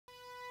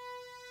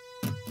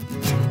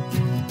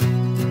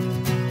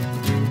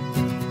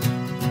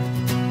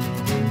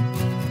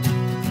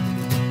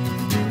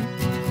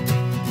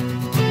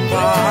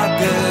भाग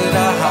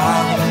रहा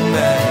हूँ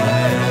मैं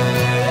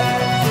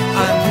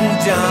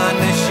अनजान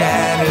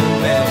शहर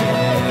में,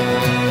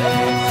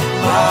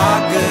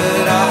 भाग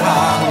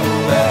रहा हूँ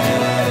मैं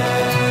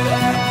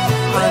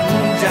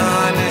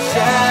अनजान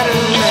शहर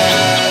में।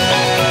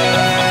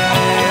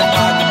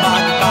 भाग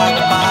भाग भाग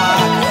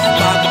भाग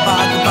भाग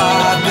भाग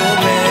भाग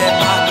रे,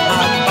 भाग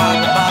भाग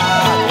भाग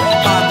भाग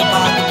भाग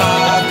भाग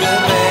भाग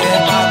रे,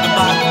 भाग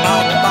भाग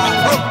भाग भाग।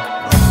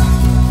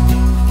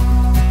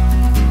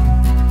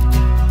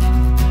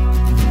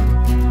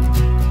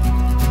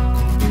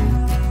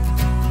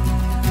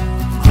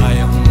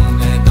 आया हूँ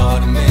मैं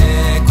दौर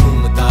में,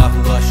 घूमता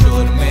हुआ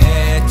शोर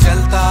में,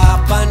 चलता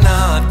बना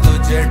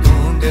तुझे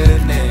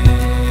ढूंढने।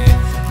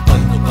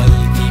 पल तो पल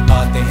की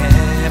बातें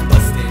हैं,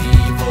 बस तेरी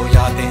वो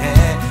यादें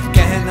हैं,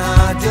 कहना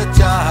जो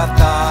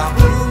चाहता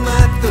हूँ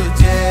मैं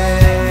तुझे।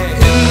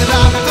 इन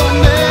रातों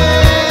में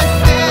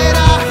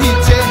तेरा ही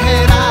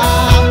चेहरा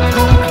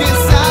आँखों के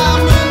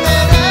सामने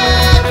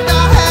रहता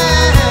है,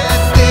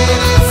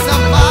 तेरे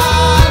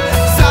सवाल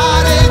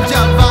सारे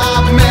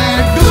जवाब मैं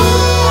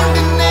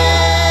ढूंढने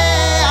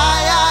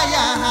आया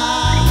यहाँ।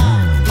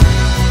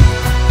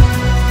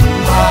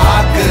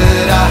 भाग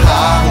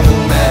रहा हूँ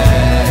मैं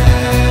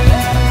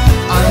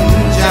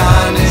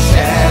अनजान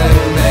शहर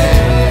में,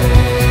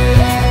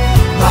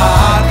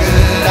 भाग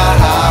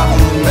रहा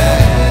हूँ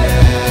मैं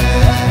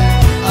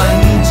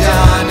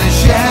अनजान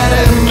शहर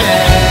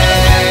में।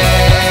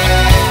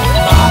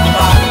 भाग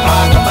भाग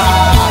भाग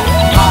भाग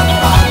भाग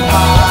भाग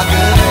भाग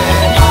रे,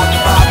 भाग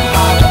भाग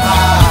भाग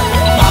भाग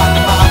भाग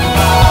भाग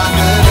भाग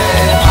रे,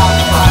 भाग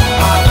भाग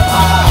भाग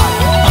भाग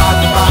भाग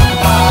भाग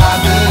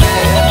भाग रे,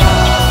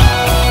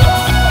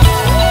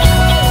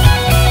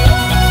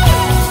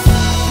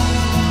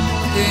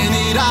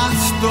 इन्हीं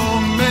रास्तों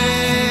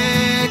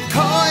में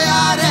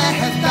खोया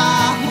रहता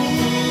हूँ,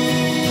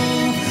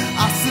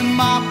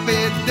 आसमां पे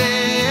देख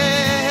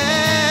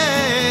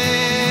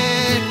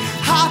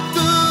हाथ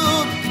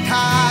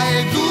उठाए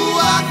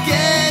दुआ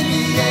के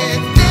लिए,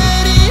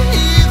 तेरी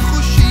ही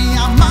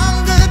खुशियाँ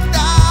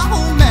मांगता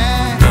हूँ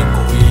मैं। ना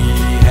कोई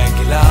है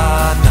गिला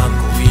ना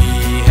कोई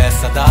है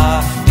सदा,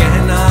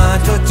 कहना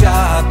जो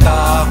चाहता